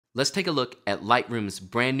Let's take a look at Lightroom's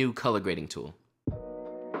brand new color grading tool.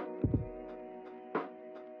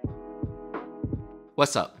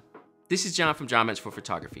 What's up? This is John from John Bench for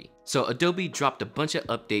Photography. So Adobe dropped a bunch of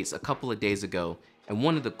updates a couple of days ago, and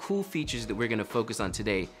one of the cool features that we're gonna focus on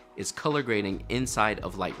today is color grading inside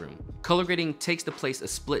of Lightroom. Color grading takes the place of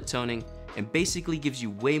split toning and basically gives you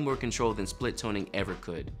way more control than split toning ever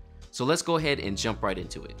could. So let's go ahead and jump right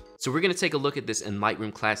into it. So we're gonna take a look at this in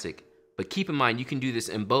Lightroom Classic, but keep in mind you can do this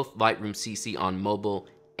in both Lightroom CC on mobile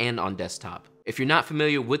and on desktop. If you're not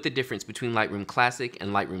familiar with the difference between Lightroom Classic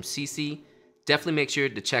and Lightroom CC, definitely make sure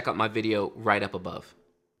to check out my video right up above.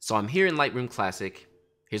 So I'm here in Lightroom Classic.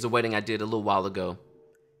 Here's a wedding I did a little while ago.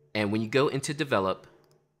 And when you go into Develop,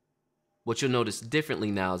 what you'll notice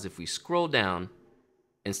differently now is if we scroll down,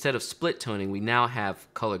 instead of split toning, we now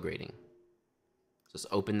have color grading. Just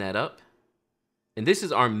open that up. And this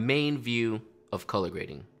is our main view of color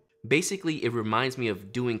grading. Basically, it reminds me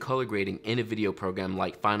of doing color grading in a video program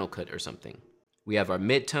like Final Cut or something. We have our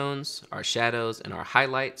midtones, our shadows, and our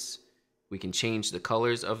highlights. We can change the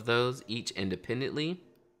colors of those each independently.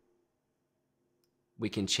 We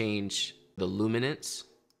can change the luminance.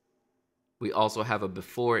 We also have a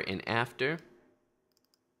before and after.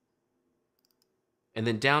 And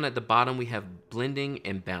then down at the bottom, we have blending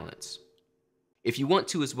and balance. If you want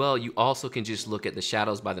to as well, you also can just look at the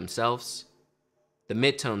shadows by themselves, the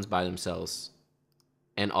midtones by themselves,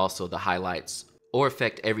 and also the highlights, or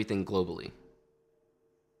affect everything globally.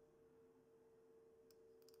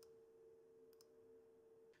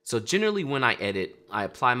 So generally when I edit, I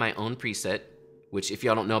apply my own preset, which if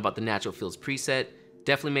y'all don't know about the Natural Fields preset,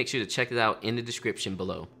 definitely make sure to check it out in the description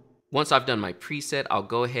below. Once I've done my preset, I'll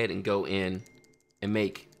go ahead and go in and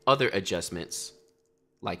make other adjustments,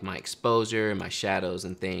 like my exposure, my shadows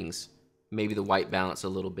and things, maybe the white balance a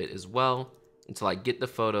little bit as well, until I get the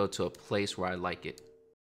photo to a place where I like it.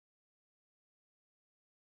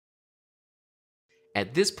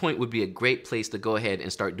 At this point would be a great place to go ahead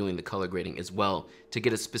and start doing the color grading as well to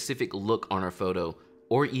get a specific look on our photo,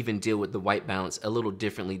 or even deal with the white balance a little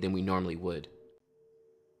differently than we normally would.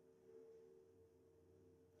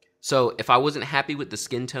 So if I wasn't happy with the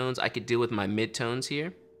skin tones, I could deal with my midtones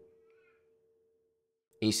here.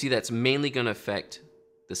 And you see that's mainly going to affect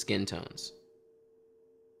the skin tones.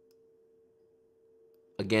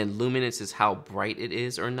 Again, luminance is how bright it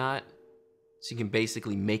is or not. So you can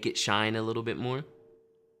basically make it shine a little bit more.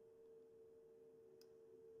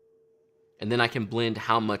 And then I can blend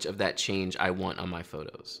how much of that change I want on my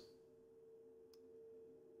photos.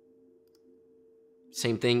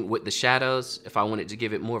 Same thing with the shadows. If I wanted to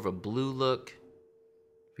give it more of a blue look,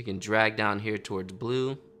 we can drag down here towards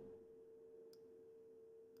blue.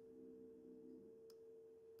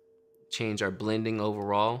 Change our blending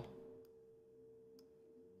overall.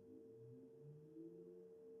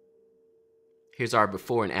 Here's our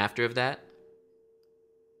before and after of that.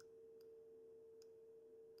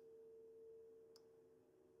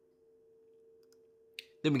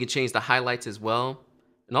 Then we can change the highlights as well.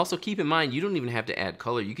 And also keep in mind, you don't even have to add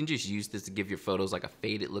color. You can just use this to give your photos like a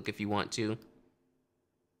faded look if you want to.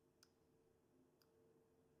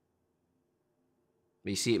 But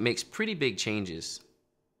you see, it makes pretty big changes.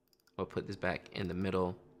 I'll put this back in the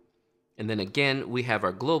middle. And then again, we have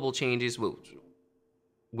our global changes,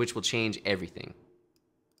 which will change everything.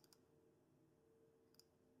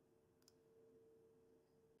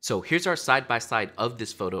 So here's our side-by-side of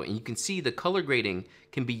this photo, and you can see the color grading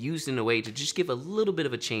can be used in a way to just give a little bit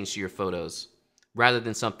of a change to your photos, rather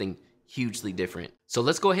than something hugely different. So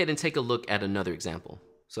let's go ahead and take a look at another example.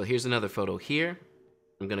 So here's another photo here.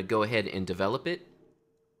 I'm gonna go ahead and develop it.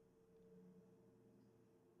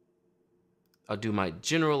 I'll do my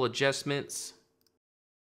general adjustments.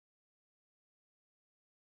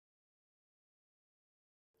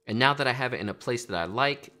 And now that I have it in a place that I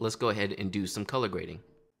like, let's go ahead and do some color grading.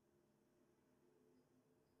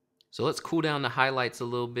 So let's cool down the highlights a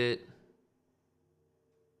little bit.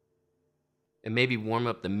 And maybe warm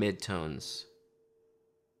up the midtones.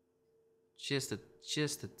 Just a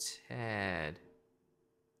tad.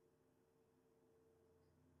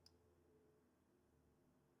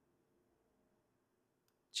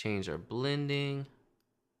 Change our blending.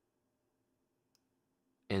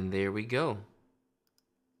 And there we go.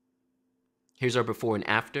 Here's our before and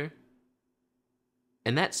after.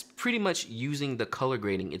 And that's pretty much using the color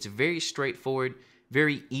grading. It's very straightforward,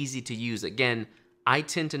 very easy to use. Again, I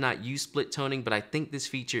tend to not use split toning, but I think this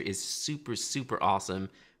feature is super, super awesome.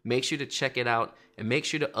 Make sure to check it out and make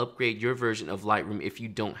sure to upgrade your version of Lightroom if you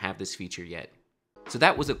don't have this feature yet. So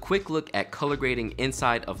that was a quick look at color grading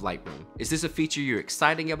inside of Lightroom. Is this a feature you're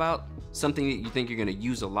excited about? Something that you think you're gonna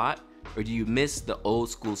use a lot? or do you miss the old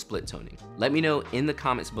school split toning? Let me know in the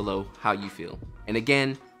comments below how you feel. And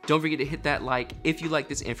again, don't forget to hit that like if you like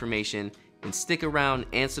this information, and stick around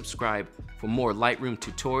and subscribe for more Lightroom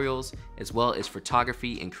tutorials, as well as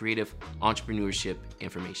photography and creative entrepreneurship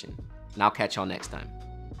information. And I'll catch y'all next time.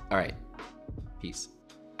 All right, peace.